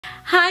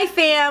Hi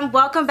fam,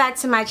 welcome back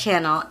to my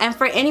channel. And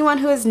for anyone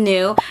who is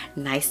new,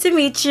 nice to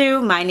meet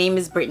you. My name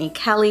is Brittany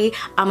Kelly.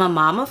 I'm a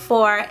mom of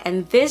 4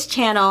 and this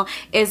channel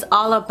is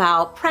all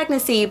about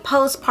pregnancy,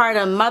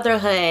 postpartum,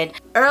 motherhood,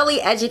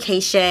 early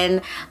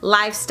education,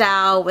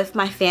 lifestyle with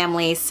my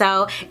family.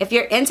 So if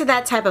you're into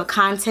that type of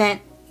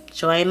content,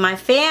 join my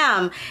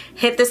fam.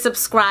 Hit the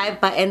subscribe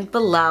button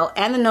below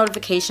and the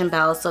notification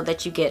bell so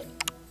that you get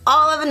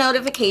all of the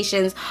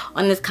notifications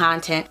on this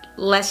content.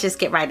 Let's just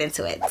get right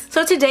into it.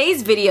 So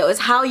today's video is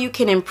how you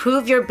can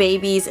improve your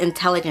baby's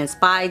intelligence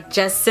by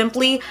just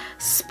simply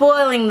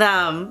spoiling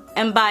them.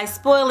 And by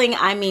spoiling,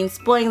 I mean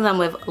spoiling them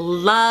with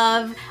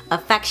love,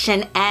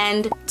 affection,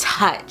 and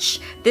touch.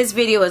 This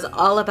video is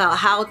all about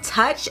how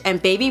touch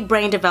and baby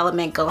brain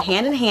development go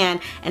hand in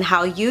hand and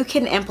how you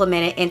can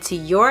implement it into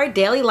your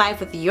daily life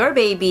with your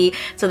baby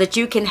so that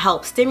you can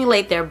help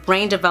stimulate their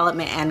brain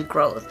development and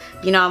growth.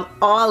 You know, I'm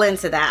all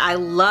into that. I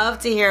love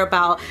to hear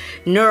about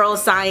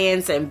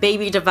neuroscience and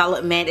baby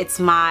development. It's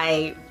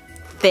my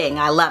thing.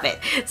 I love it.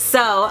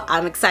 So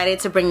I'm excited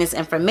to bring this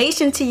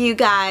information to you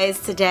guys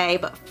today.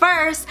 But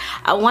first,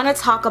 I want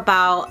to talk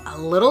about a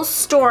little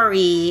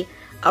story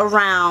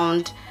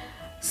around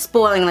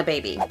spoiling the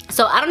baby.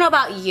 So I don't know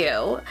about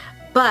you,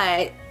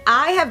 but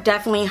I have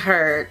definitely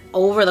heard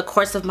over the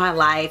course of my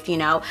life, you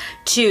know,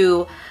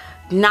 to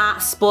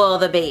not spoil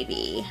the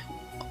baby.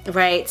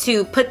 Right?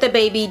 To put the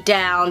baby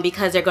down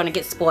because they're going to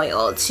get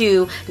spoiled,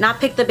 to not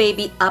pick the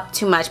baby up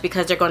too much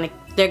because they're going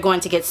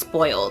to get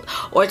spoiled,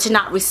 or to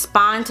not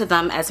respond to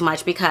them as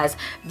much because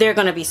they're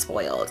going to be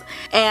spoiled.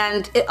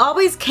 And it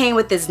always came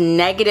with this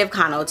negative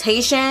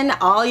connotation.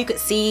 All you could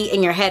see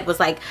in your head was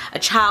like a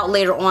child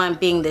later on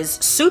being this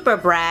super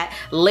brat,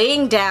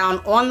 laying down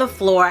on the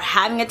floor,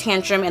 having a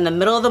tantrum in the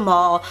middle of the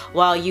mall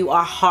while you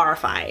are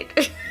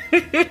horrified.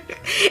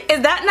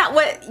 Is that not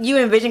what you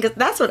envision? Because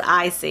that's what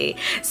I see.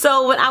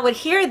 So when I would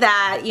hear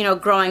that, you know,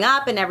 growing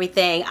up and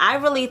everything, I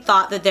really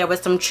thought that there was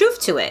some truth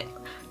to it.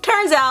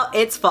 Turns out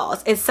it's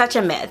false. It's such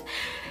a myth.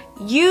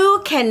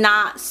 You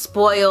cannot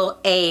spoil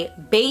a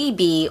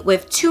baby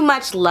with too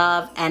much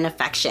love and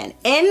affection.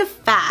 In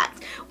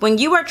fact, when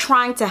you are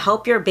trying to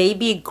help your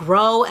baby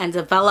grow and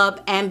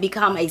develop and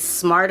become a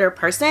smarter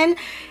person,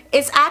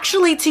 it's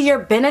actually to your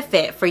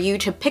benefit for you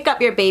to pick up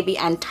your baby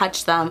and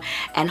touch them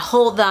and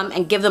hold them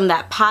and give them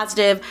that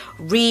positive,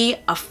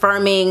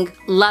 reaffirming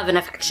love and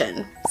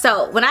affection.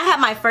 So when I had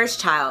my first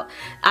child,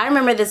 I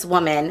remember this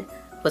woman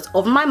was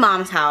over my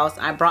mom's house.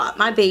 I brought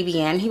my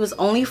baby in. He was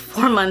only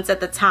 4 months at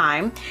the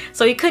time,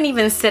 so he couldn't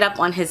even sit up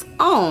on his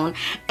own.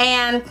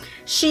 And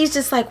she's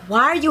just like,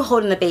 why are you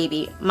holding the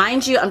baby?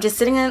 Mind you, I'm just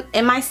sitting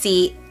in my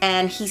seat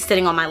and he's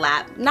sitting on my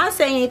lap, not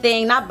saying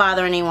anything, not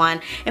bothering anyone.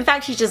 In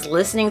fact, she's just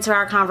listening to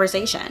our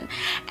conversation.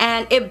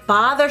 And it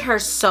bothered her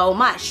so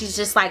much. She's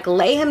just like,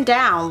 lay him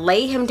down,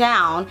 lay him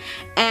down.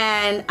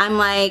 And I'm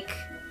like,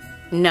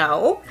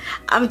 no.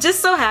 I'm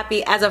just so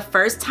happy. As a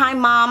first-time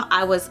mom,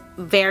 I was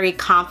very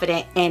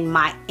confident in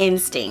my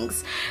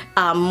instincts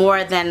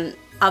more than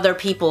other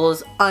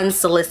people's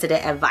unsolicited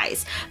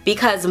advice,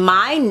 because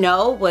my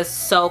no was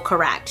so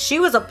correct. She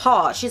was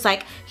appalled. She's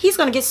like, he's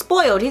gonna get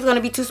spoiled. He's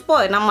gonna be too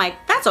spoiled. And I'm like,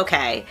 that's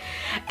okay.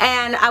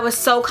 And I was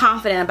so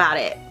confident about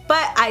it.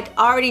 But I'd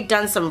already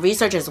done some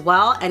research as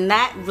well, and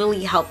that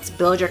really helps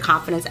build your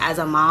confidence as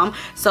a mom.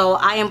 So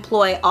I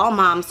employ all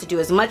moms to do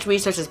as much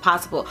research as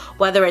possible,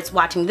 whether it's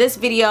watching this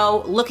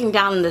video, looking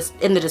down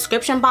in the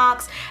description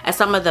box at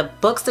some of the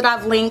books that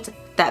I've linked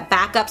that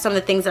back up some of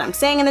the things that I'm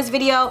saying in this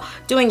video,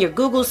 doing your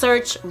Google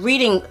search,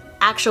 reading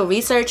actual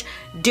research.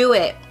 Do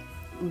it.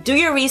 Do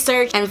your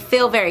research and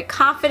feel very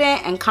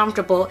confident and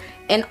comfortable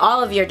in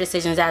all of your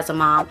decisions as a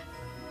mom.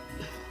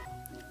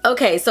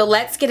 Okay, so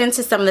let's get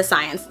into some of the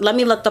science. Let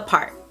me look the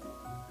part.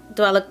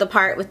 Do I look the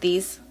part with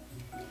these?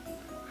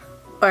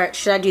 Or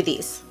should I do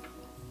these?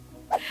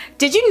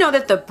 Did you know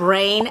that the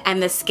brain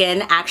and the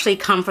skin actually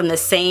come from the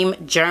same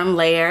germ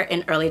layer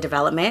in early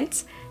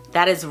development?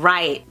 That is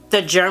right.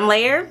 The germ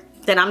layer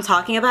that I'm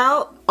talking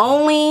about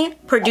only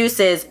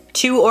produces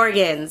 2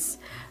 organs: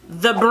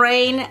 the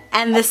brain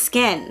and the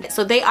skin.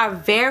 So they are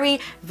very,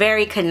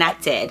 very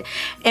connected.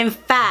 In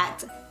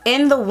fact,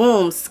 in the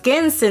womb,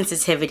 skin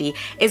sensitivity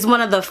is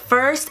one of the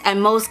first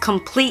and most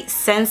complete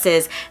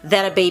senses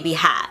that a baby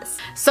has.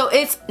 So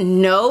it's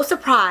no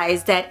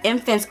surprise that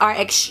infants are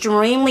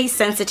extremely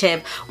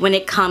sensitive when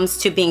it comes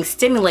to being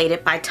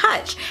stimulated by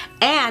touch.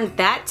 And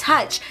that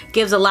touch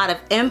gives a lot of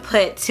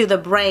input to the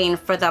brain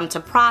for them to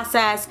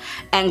process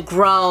and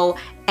grow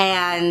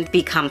and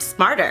become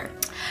smarter.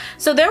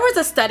 So there was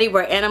a study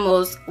where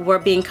animals were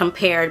being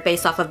compared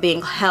based off of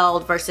being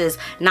held versus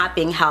not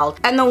being held.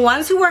 And the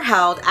ones who were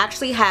held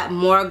actually had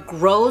more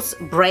gross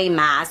brain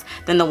mass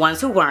than the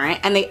ones who weren't.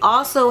 And they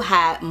also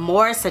had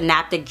more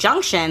synaptic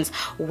junctions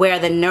where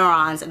the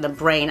neurons in the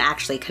brain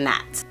actually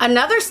connect.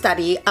 Another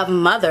study of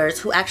mothers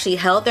who actually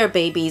held their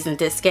babies and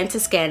did skin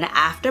to skin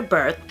after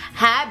birth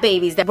had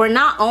babies that were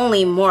not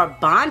only more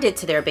bonded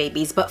to their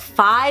babies, but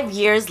 5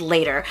 years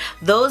later,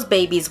 those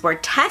babies were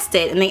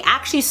tested and they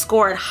actually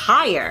scored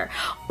higher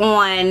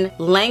on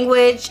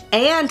language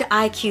and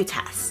IQ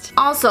tests.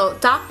 Also,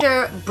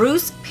 Dr.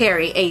 Bruce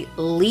Perry, a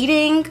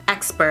leading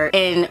expert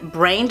in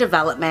brain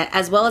development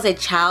as well as a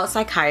child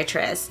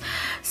psychiatrist,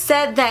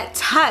 said that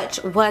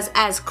touch was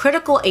as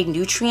critical a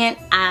nutrient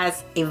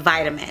as a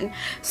vitamin.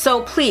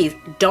 So please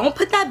don't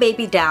put that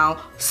baby down.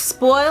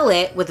 Spoil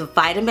it with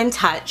vitamin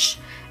touch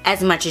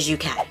as much as you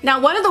can.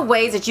 Now, one of the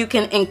ways that you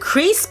can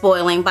increase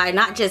spoiling by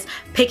not just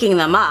picking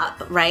them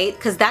up, right?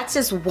 Because that's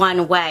just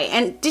one way.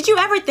 And did you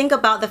ever think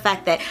about the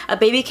fact that a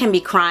baby can be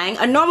crying?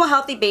 A normal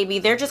healthy baby,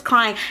 they're just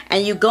crying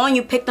and you go and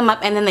you pick them up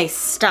and then they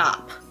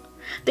stop.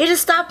 They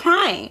just stop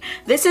crying.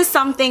 This is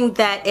something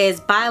that is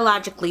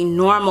biologically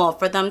normal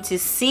for them to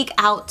seek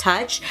out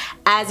touch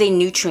as a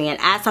nutrient,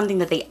 as something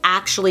that they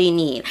actually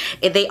need.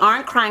 If they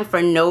aren't crying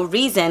for no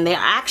reason, they're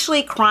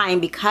actually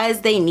crying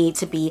because they need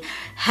to be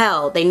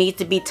held. They need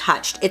to be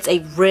touched. It's a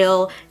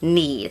real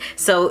need.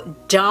 So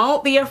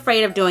don't be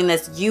afraid of doing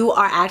this. You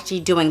are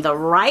actually doing the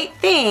right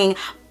thing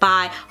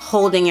by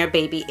holding your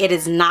baby. It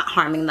is not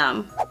harming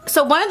them.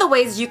 So one of the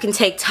ways you can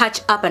take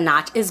touch up a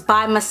notch is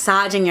by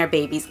massaging your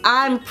babies.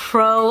 I'm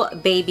pro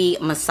baby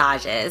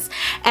massages,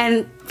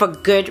 and for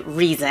good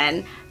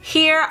reason.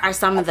 Here are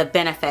some of the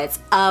benefits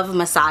of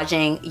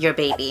massaging your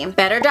baby.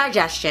 Better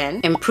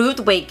digestion, improved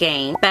weight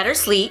gain, better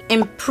sleep,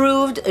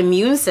 improved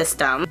immune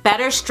system,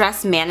 better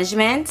stress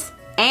management,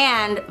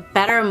 and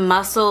better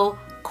muscle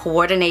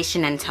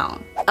coordination and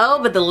tone.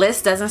 Oh, but the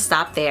list doesn't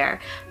stop there.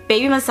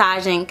 Baby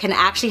massaging can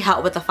actually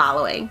help with the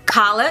following: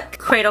 colic,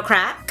 cradle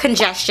crack,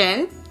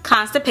 congestion,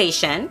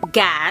 constipation,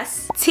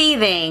 gas,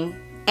 teething,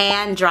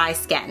 and dry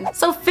skin.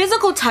 So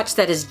physical touch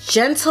that is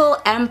gentle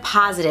and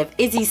positive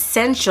is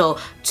essential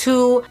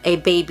to a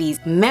baby's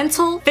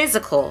mental,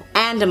 physical,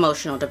 and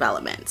emotional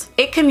development.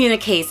 It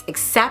communicates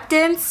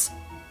acceptance,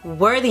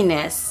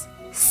 worthiness,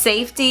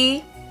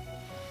 safety,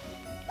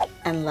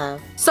 and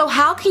love. So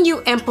how can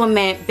you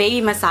implement baby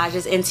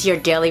massages into your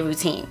daily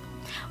routine?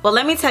 Well,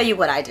 let me tell you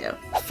what I do.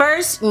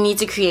 First, you need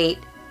to create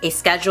a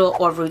schedule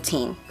or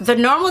routine. The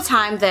normal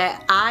time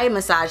that I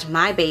massage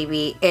my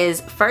baby is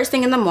first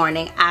thing in the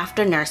morning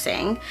after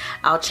nursing.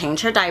 I'll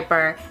change her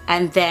diaper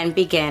and then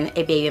begin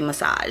a baby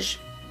massage.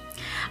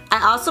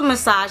 I also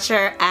massage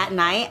her at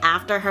night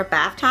after her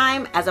bath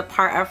time as a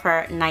part of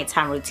her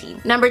nighttime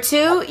routine. Number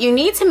two, you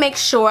need to make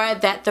sure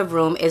that the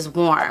room is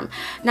warm.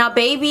 Now,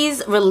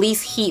 babies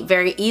release heat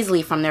very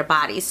easily from their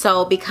bodies,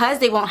 so because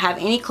they won't have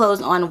any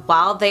clothes on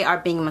while they are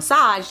being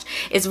massaged,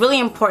 it's really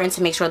important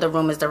to make sure the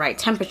room is the right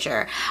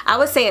temperature. I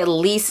would say at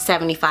least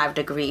 75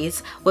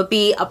 degrees would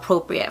be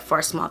appropriate for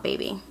a small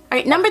baby. All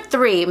right, number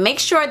three, make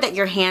sure that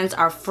your hands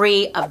are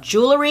free of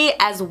jewelry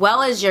as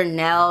well as your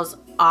nails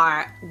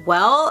are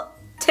well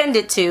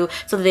tended to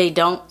so that they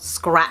don't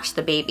scratch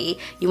the baby.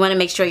 You want to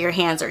make sure your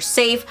hands are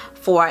safe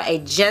for a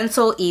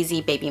gentle,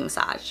 easy baby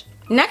massage.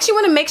 Next, you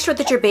want to make sure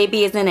that your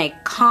baby is in a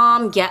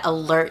calm yet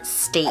alert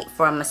state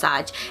for a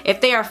massage.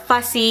 If they are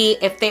fussy,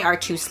 if they are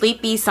too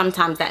sleepy,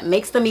 sometimes that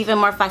makes them even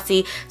more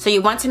fussy. So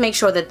you want to make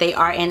sure that they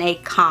are in a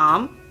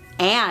calm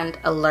and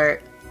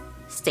alert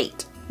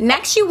state.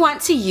 Next, you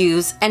want to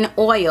use an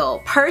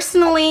oil.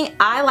 Personally,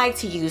 I like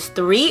to use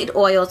 3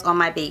 oils on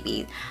my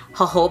baby: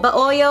 jojoba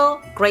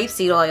oil,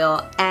 grapeseed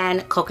oil,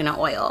 and coconut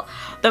oil.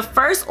 The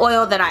first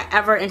oil that I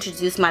ever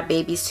introduce my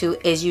babies to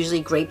is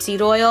usually grapeseed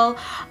oil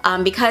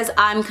because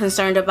I'm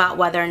concerned about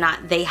whether or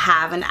not they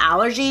have an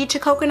allergy to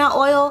coconut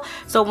oil.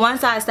 So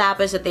once I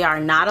establish that they are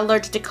not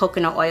allergic to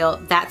coconut oil,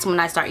 that's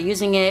when I start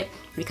using it,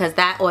 because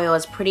that oil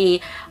is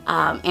pretty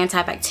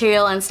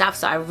antibacterial and stuff,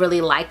 so I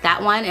really like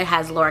that one. It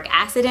has lauric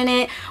acid in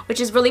it,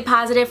 which is really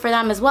positive for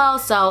them as well,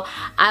 so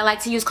I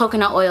like to use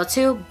coconut oil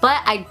too,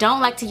 but I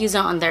don't like to use it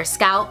on their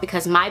scalp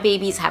because my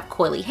babies have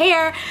coily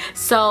hair,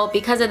 so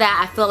because of that,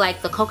 I feel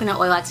like the coconut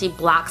oil actually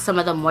blocks some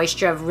of the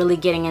moisture of really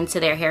getting into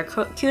their hair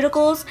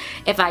cuticles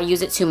if I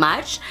use it too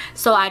much,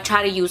 so I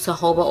try to use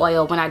jojoba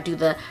oil when I do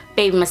the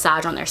baby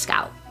massage on their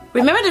scalp.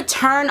 Remember to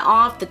turn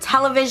off the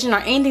television or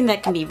anything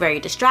that can be very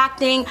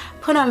distracting.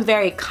 Put on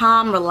very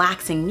calm,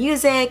 relaxing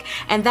music,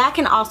 and that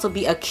can also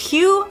be a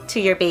cue to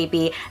your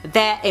baby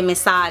that a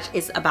massage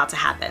is about to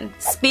happen.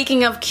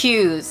 Speaking of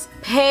cues,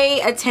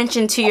 pay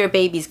attention to your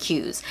baby's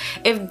cues.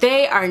 If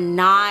they are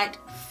not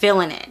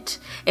feeling it,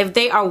 if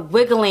they are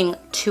wiggling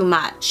too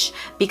much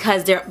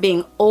because they're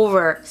being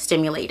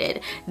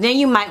overstimulated, then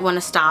you might want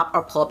to stop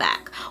or pull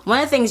back. One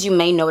of the things you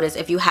may notice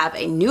if you have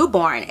a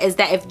newborn is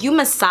that if you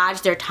massage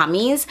their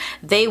tummies,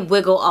 they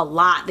wiggle a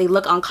lot. They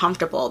look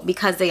uncomfortable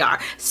because they are.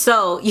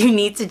 So you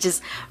need to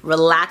just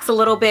relax a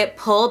little bit,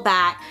 pull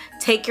back,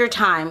 take your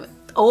time.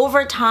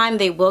 Over time,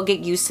 they will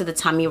get used to the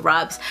tummy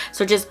rubs.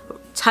 So just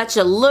touch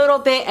a little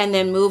bit and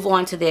then move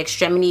on to the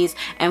extremities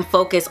and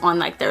focus on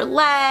like their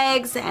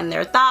legs and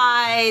their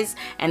thighs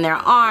and their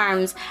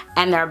arms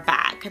and their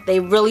back. They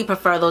really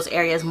prefer those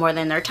areas more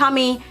than their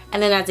tummy,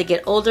 and then as they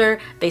get older,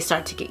 they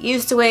start to get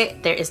used to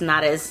it. There is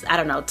not as, I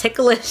don't know,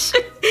 ticklish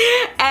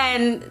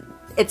and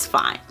it's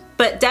fine.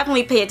 But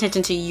definitely pay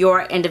attention to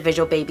your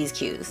individual baby's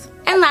cues.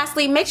 And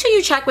lastly, make sure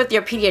you check with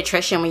your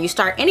pediatrician when you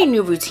start any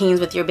new routines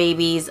with your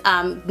babies.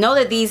 Know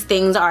that these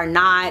things are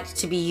not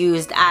to be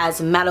used as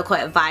medical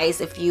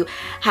advice. If you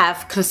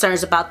have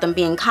concerns about them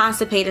being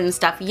constipated and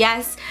stuff,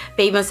 yes,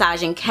 baby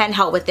massaging can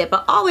help with it,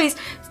 but always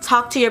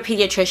talk to your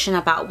pediatrician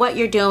about what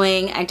you're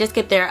doing and just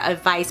get their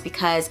advice,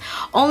 because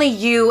only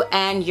you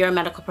and your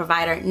medical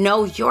provider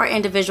know your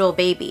individual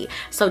baby.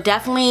 So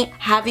definitely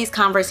have these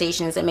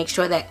conversations and make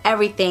sure that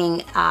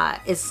everything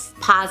is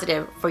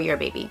positive for your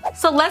baby.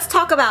 So let's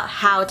talk about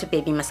how to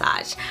baby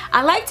massage.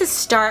 I like to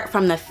start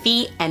from the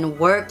feet and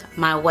work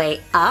my way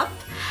up.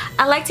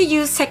 I like to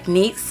use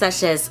techniques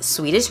such as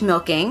Swedish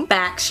milking,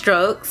 back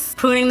strokes,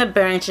 pruning the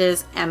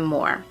branches, and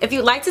more. If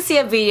you'd like to see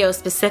a video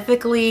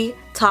specifically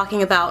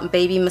talking about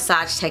baby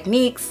massage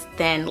techniques,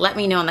 then let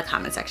me know in the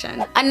comment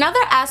section. Another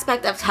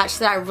aspect of touch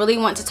that I really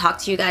want to talk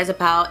to you guys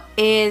about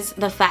is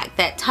the fact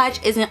that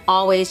touch isn't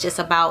always just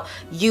about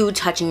you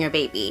touching your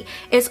baby.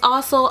 It's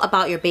also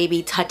about your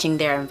baby touching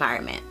their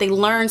environment. They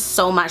learn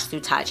so much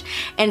through touch.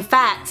 In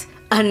fact,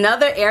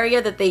 another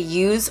area that they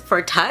use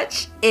for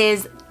touch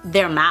is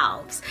their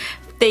mouths.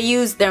 They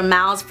use their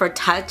mouths for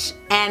touch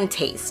and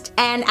taste.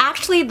 And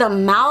actually the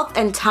mouth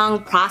and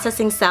tongue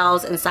processing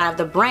cells inside of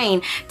the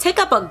brain take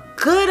up a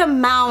good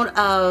amount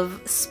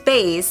of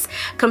space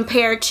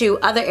compared to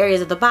other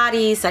areas of the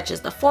body, such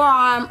as the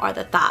forearm or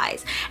the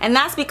thighs. And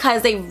that's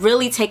because they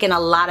really take in a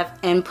lot of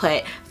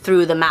input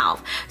through the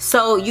mouth.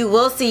 So you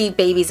will see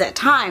babies at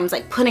times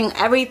like putting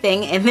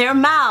everything in their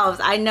mouths.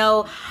 I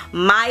know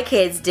my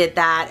kids did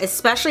that,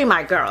 especially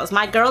my girls.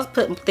 My girls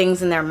put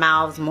things in their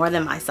mouths more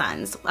than my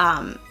sons.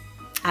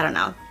 I don't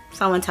know.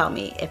 Someone tell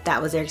me if that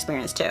was their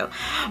experience too.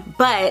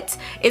 But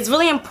it's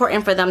really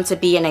important for them to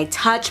be in a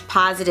touch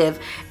positive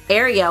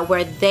area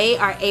where they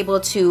are able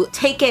to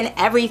take in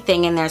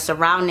everything in their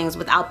surroundings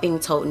without being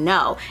told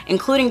no,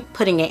 including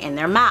putting it in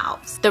their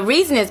mouths. The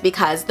reason is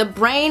because the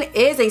brain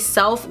is a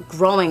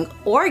self-growing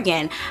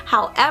organ.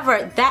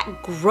 However, that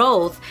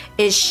growth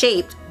is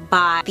shaped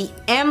by the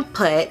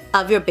input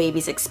of your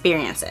baby's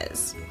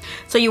experiences.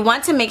 So you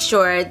want to make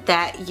sure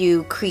that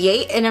you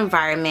create an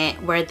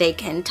environment where they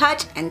can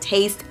touch and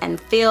taste and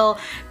feel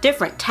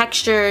different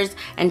textures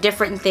and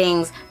different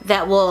things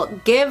that will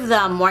give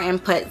them more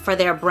input for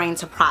their brain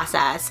to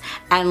process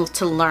and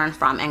to learn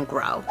from and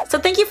grow. So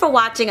thank you for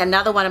watching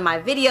another one of my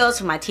videos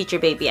from my Teach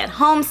Your Baby at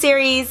Home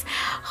series.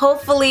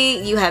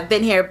 Hopefully you have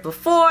been here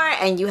before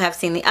and you have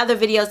seen the other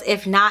videos.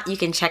 If not, you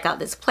can check out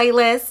this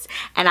playlist,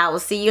 and I will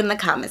see you in the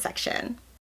comment section.